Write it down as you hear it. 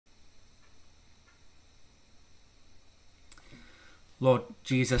Lord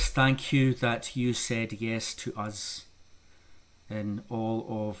Jesus, thank you that you said yes to us in all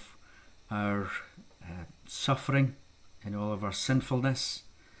of our suffering, in all of our sinfulness,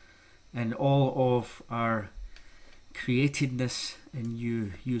 in all of our createdness in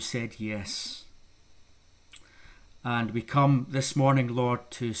you. You said yes. And we come this morning, Lord,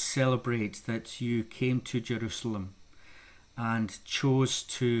 to celebrate that you came to Jerusalem and chose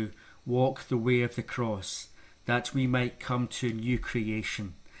to walk the way of the cross, that we might come to new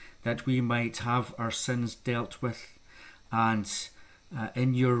creation, that we might have our sins dealt with, and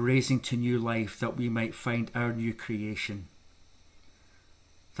in your raising to new life, that we might find our new creation.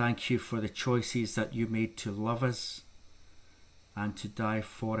 Thank you for the choices that you made to love us and to die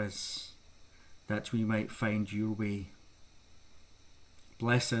for us, that we might find your way.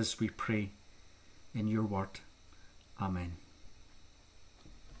 Bless us, we pray, in your word. Amen.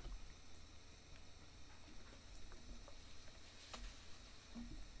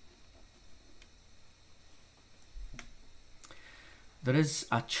 There is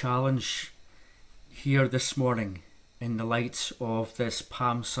a challenge here this morning in the light of this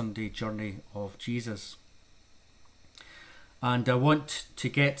Palm Sunday journey of Jesus. And I want to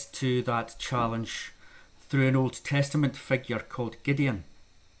get to that challenge through an Old Testament figure called Gideon.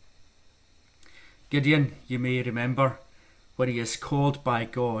 Gideon, you may remember, when he is called by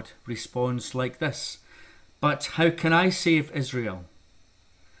God, responds like this: "But how can I save Israel?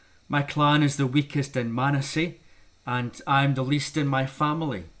 My clan is the weakest in Manasseh, and I'm the least in my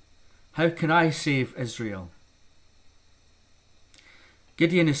family. How can I save Israel?"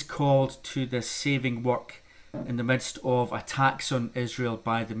 Gideon is called to this saving work in the midst of attacks on Israel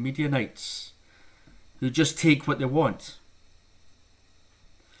by the Midianites, who just take what they want.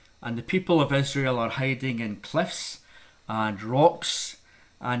 And the people of Israel are hiding in cliffs and rocks,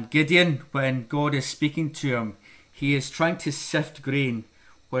 and Gideon, when God is speaking to him, he is trying to sift grain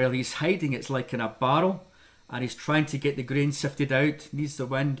while he's hiding. It's like in a barrel, and he's trying to get the grain sifted out. Needs the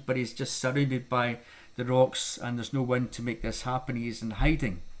wind, but he's just surrounded by the rocks and there's no wind to make this happen. He's in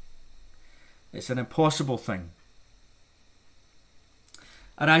hiding. It's an impossible thing.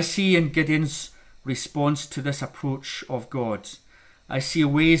 And I see in Gideon's response to this approach of God, I see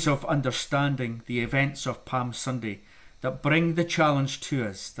ways of understanding the events of Palm Sunday that bring the challenge to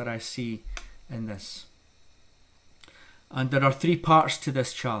us that I see in this. And there are three parts to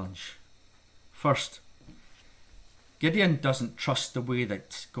this challenge. First, Gideon doesn't trust the way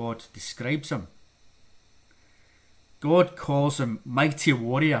that God describes him. God calls him mighty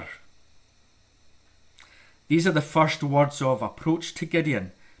warrior. These are the first words of approach to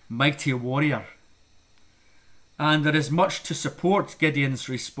Gideon, mighty warrior. And there is much to support Gideon's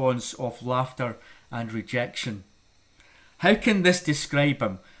response of laughter and rejection. How can this describe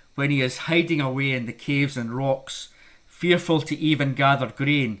him when he is hiding away in the caves and rocks, fearful to even gather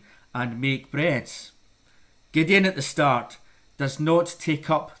grain and make bread? Gideon at the start does not take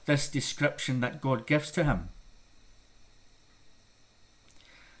up this description that God gives to him.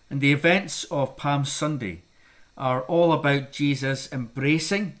 And the events of Palm Sunday are all about Jesus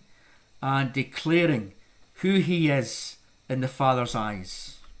embracing and declaring who he is in the Father's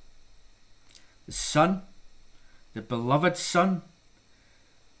eyes. The Son, the beloved Son,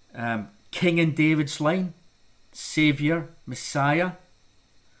 King in David's line, Saviour, Messiah,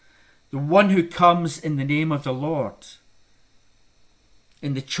 the one who comes in the name of the Lord.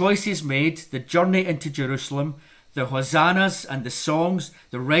 In the choices made, the journey into Jerusalem, the hosannas and the songs,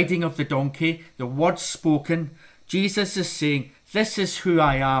 the riding of the donkey, the words spoken, Jesus is saying, this is who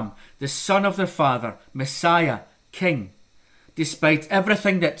I am, the Son of the Father, Messiah, King. Despite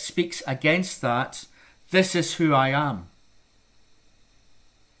everything that speaks against that, this is who I am.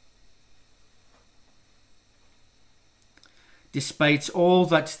 Despite all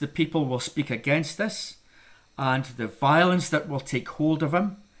that the people will speak against this, and the violence that will take hold of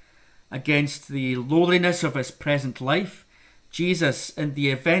him, against the lowliness of his present life, Jesus, in the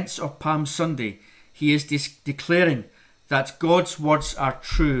events of Palm Sunday, he is declaring that God's words are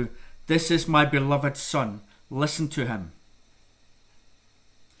true. This is my beloved Son. Listen to him.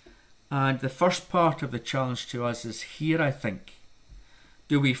 And the first part of the challenge to us is here, I think.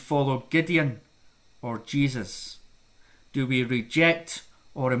 Do we follow Gideon or Jesus? Do we reject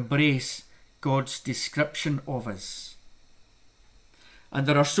or embrace God's description of us? And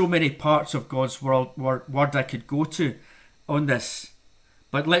there are so many parts of God's word I could go to on this.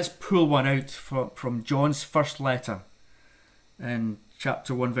 But let's pull one out from John's first letter in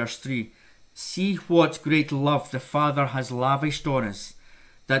chapter 1 verse 3. See what great love the Father has lavished on us,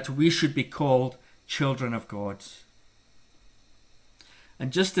 that we should be called children of God.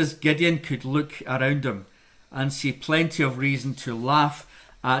 And just as Gideon could look around him and see plenty of reason to laugh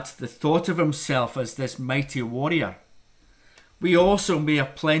at the thought of himself as this mighty warrior. We also may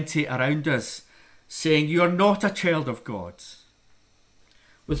have plenty around us saying, "You are not a child of God."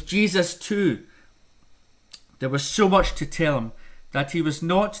 With Jesus too, there was so much to tell him that he was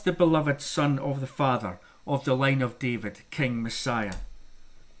not the beloved Son of the Father of the line of David, King Messiah.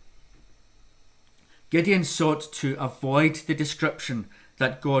 Gideon sought to avoid the description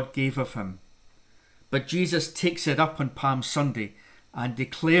that God gave of him, but Jesus takes it up on Palm Sunday and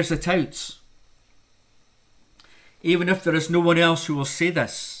declares it out. Even if there is no one else who will say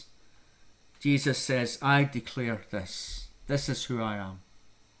this, Jesus says, "I declare this. This is who I am."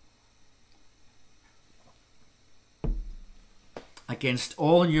 Against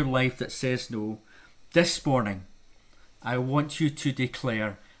all in your life that says no, this morning, I want you to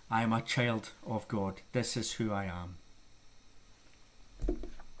declare, "I am a child of God. This is who I am."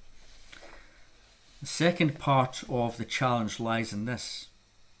 The second part of the challenge lies in this.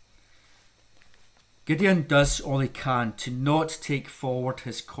 Gideon does all he can to not take forward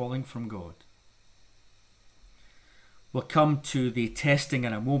his calling from God. We'll come to the testing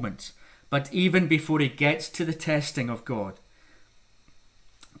in a moment, but even before he gets to the testing of God,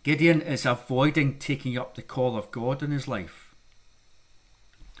 Gideon is avoiding taking up the call of God in his life.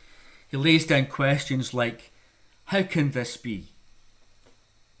 He lays down questions like, "How can this be?"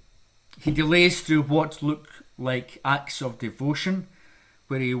 He delays through what look like acts of devotion,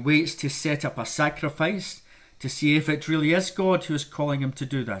 where he waits to set up a sacrifice to see if it really is God who is calling him to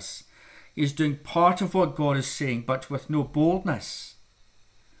do this. He's doing part of what God is saying, but with no boldness.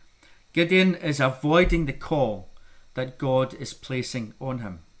 Gideon is avoiding the call that God is placing on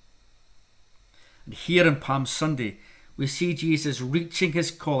him. And here on Palm Sunday, we see Jesus reaching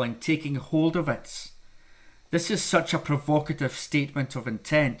his calling, taking hold of it. This is such a provocative statement of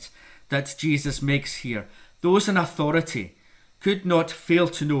intent that Jesus makes here. Those in authority could not fail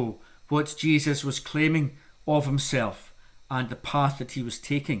to know what Jesus was claiming of himself and the path that he was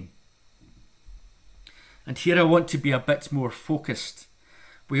taking. And here I want to be a bit more focused.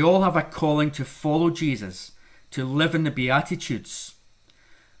 We all have a calling to follow Jesus, to live in the Beatitudes.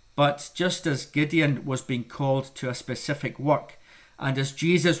 But just as Gideon was being called to a specific work, and as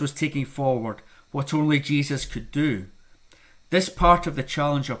Jesus was taking forward what only Jesus could do, this part of the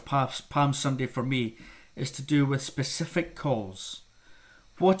challenge of Palm Sunday for me is to do with specific calls.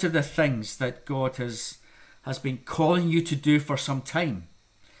 What are the things that God has been calling you to do for some time?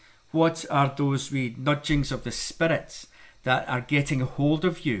 What are those wee nudgings of the Spirit that are getting hold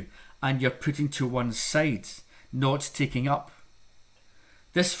of you and you're putting to one side, not taking up?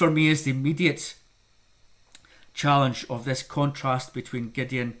 This for me is the immediate challenge of this contrast between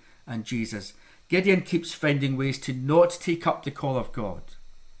Gideon and Jesus. Gideon keeps finding ways to not take up the call of God.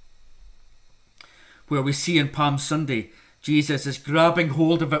 Where we see in Palm Sunday, Jesus is grabbing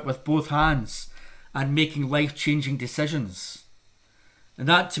hold of it with both hands and making life-changing decisions. And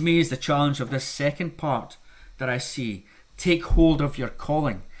that to me is the challenge of this second part that I see. Take hold of your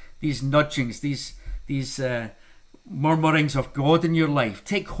calling. These nudgings, these murmurings of God in your life.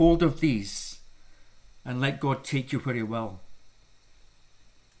 Take hold of these and let God take you where he will.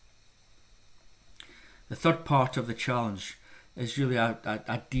 The third part of the challenge is really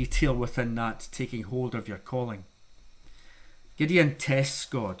a detail within that, taking hold of your calling. Gideon tests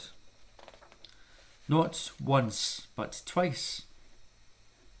God. Not once, but twice.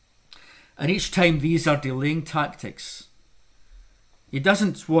 And each time these are delaying tactics. He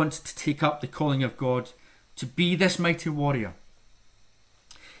doesn't want to take up the calling of God to be this mighty warrior.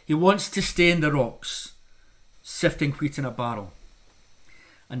 He wants to stay in the rocks, sifting wheat in a barrel.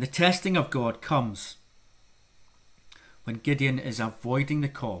 And the testing of God comes when Gideon is avoiding the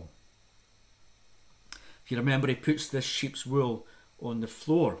call. If you remember, he puts this sheep's wool on the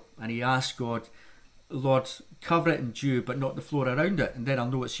floor and he asks God, "Lord, cover it in dew, but not the floor around it, and then I'll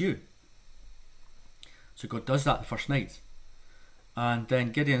know it's you." So God does that the first night. And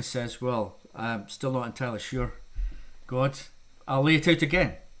then Gideon says, "Well, I'm still not entirely sure. God, I'll lay it out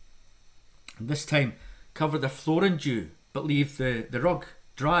again. And this time, cover the floor in dew, but leave the rug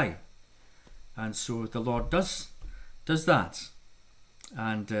dry." And so the Lord does that.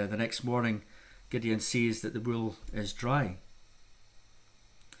 And the next morning, Gideon sees that the wool is dry.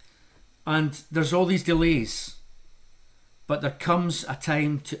 And there's all these delays. But there comes a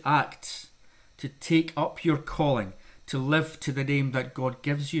time to act, to take up your calling, to live to the name that God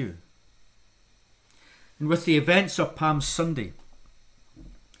gives you. And with the events of Palm Sunday,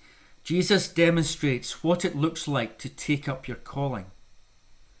 Jesus demonstrates what it looks like to take up your calling.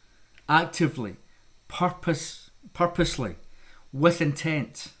 Actively, purposely, with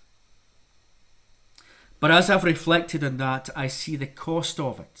intent. But as I've reflected on that, I see the cost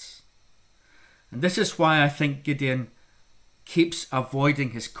of it. And this is why I think Gideon keeps avoiding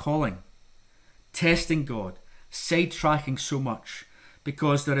his calling, testing God, sidetracking so much,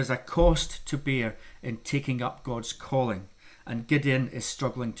 because there is a cost to bear in taking up God's calling, and Gideon is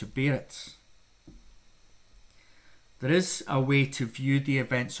struggling to bear it. There is a way to view the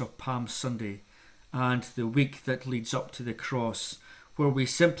events of Palm Sunday and the week that leads up to the cross, where we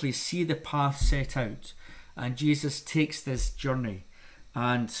simply see the path set out, and Jesus takes this journey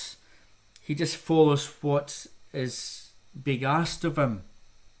and he just follows what is being asked of him.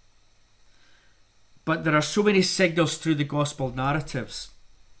 But there are so many signals through the gospel narratives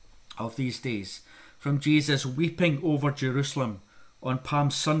of these days, from Jesus weeping over Jerusalem on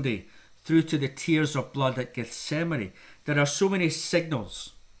Palm Sunday through to the tears of blood at Gethsemane. There are so many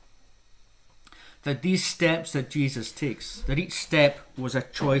signals that these steps that Jesus takes, that each step was a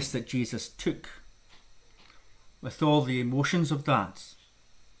choice that Jesus took, with all the emotions of that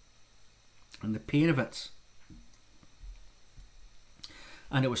and the pain of it.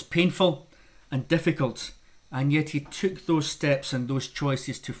 And it was painful and difficult, and yet he took those steps and those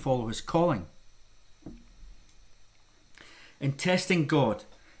choices to follow his calling. In testing God,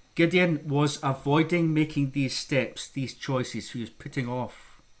 Gideon was avoiding making these steps, these choices he was putting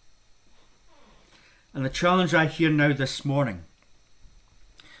off. And the challenge I hear now this morning,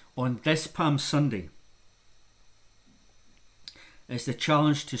 on this Palm Sunday, is the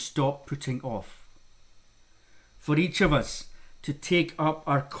challenge to stop putting off. For each of us to take up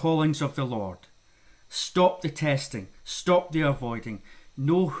our callings of the Lord. Stop the testing, stop the avoiding,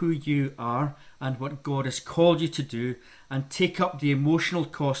 know who you are and what God has called you to do, and take up the emotional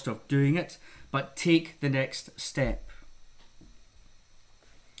cost of doing it, but take the next step.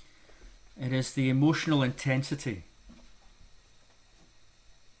 It is the emotional intensity.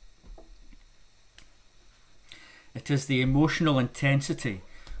 It is the emotional intensity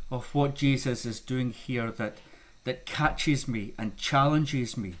of what Jesus is doing here that catches me and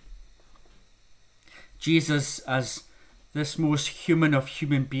challenges me. Jesus, as this most human of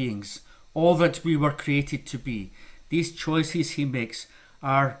human beings, all that we were created to be, these choices he makes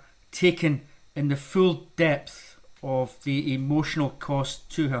are taken in the full depth of the emotional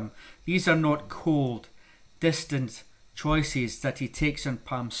cost to him. These are not cold, distant choices that he takes on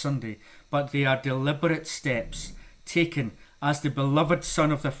Palm Sunday, but they are deliberate steps taken as the beloved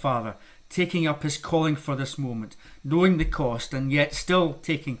Son of the Father, taking up his calling for this moment, knowing the cost, and yet still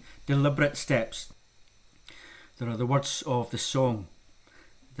taking deliberate steps. There are the words of the song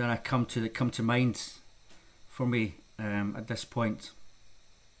that come to mind for me at this point.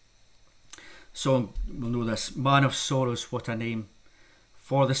 Song, we'll know this. Man of sorrows, what a name,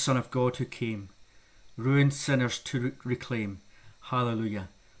 for the Son of God who came, ruined sinners to reclaim. Hallelujah,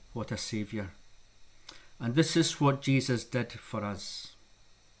 what a Saviour. And this is what Jesus did for us.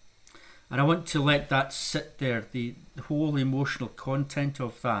 And I want to let that sit there, the whole emotional content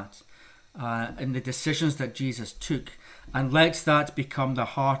of that, and the decisions that Jesus took, and let that become the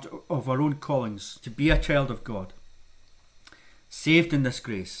heart of our own callings, to be a child of God, saved in this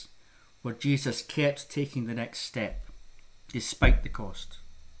grace, where Jesus kept taking the next step, despite the cost.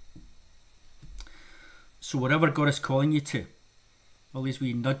 So whatever God is calling you to, all these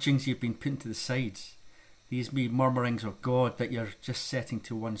wee nudgings you've been putting to the sides, these wee murmurings of God that you're just setting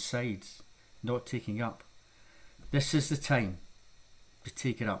to one side, not taking up, this is the time to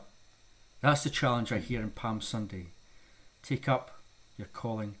take it up. That's the challenge I hear in Palm Sunday. Take up your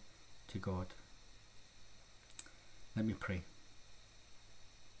calling to God. Let me pray.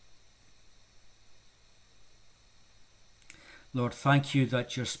 Lord, thank you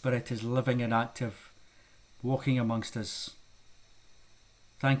that your Spirit is living and active, walking amongst us.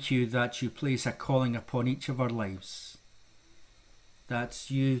 Thank you that you place a calling upon each of our lives, that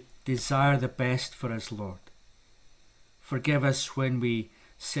you desire the best for us, Lord. Forgive us when we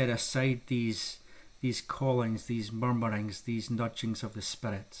set aside these callings, these murmurings, these nudgings of the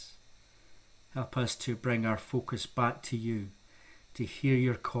Spirit. Help us to bring our focus back to you, to hear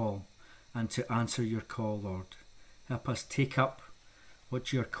your call and to answer your call, Lord. Help us take up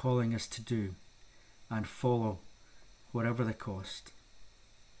what you're calling us to do and follow whatever the cost.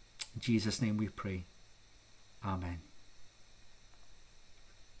 In Jesus' name we pray. Amen.